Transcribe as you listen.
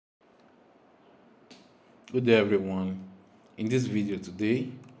Good day everyone. In this video today,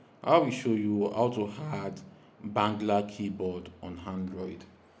 I will show you how to add Bangla keyboard on Android.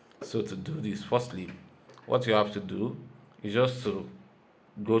 So to do this, firstly, what you have to do is just to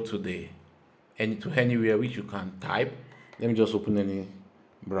go to anywhere which you can type. Let me just open any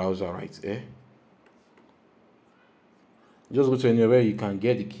browser right here. Just go to anywhere where you can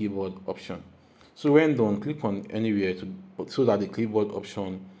get the keyboard option. So when done, click on anywhere so that the keyboard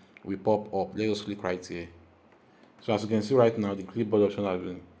option will pop up. Let us click right here. So as you can see right now, the clipboard option has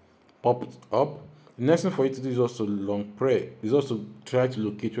been popped up. The next thing for you to do is also long press. Is also try to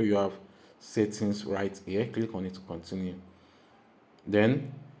locate where you have settings right here. Click on it to continue.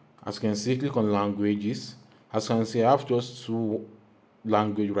 Then, as you can see, click on languages. As you can see, I have just two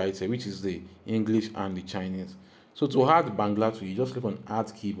language right here, which is the English and the Chinese. So to add Bangla to it, just click on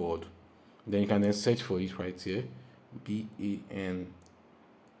add keyboard. Then you can then search for it right here. Bangla.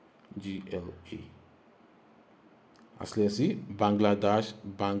 As you can see, Bangladesh,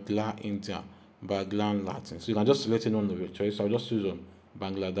 Bangla India, Bangla Latin. So you can just select any one of your choice. So I'll just choose on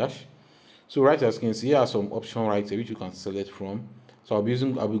Bangladesh. So right as you can see, here are some options right here which you can select from. So I'll be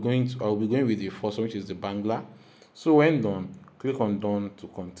going with the first one, which is the Bangla. So when done, click on done to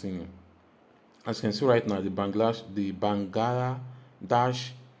continue. As you can see right now, the Bangladesh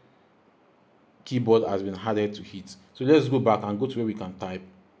keyboard has been added to it. So let's go back and go to where we can type.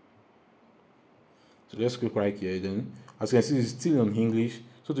 So let's click right here. Then as you can see, it's still on English.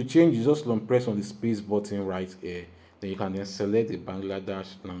 So to change, you just press on the space button right here. Then you can then select the Bangladesh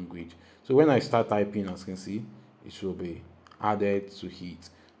language. So when I start typing, as you can see, it should be added to it.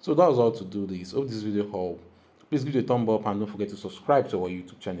 So that was all to do this. Hope this video helped. Please give it a thumb up and don't forget to subscribe to our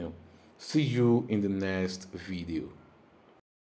YouTube channel. See you in the next video.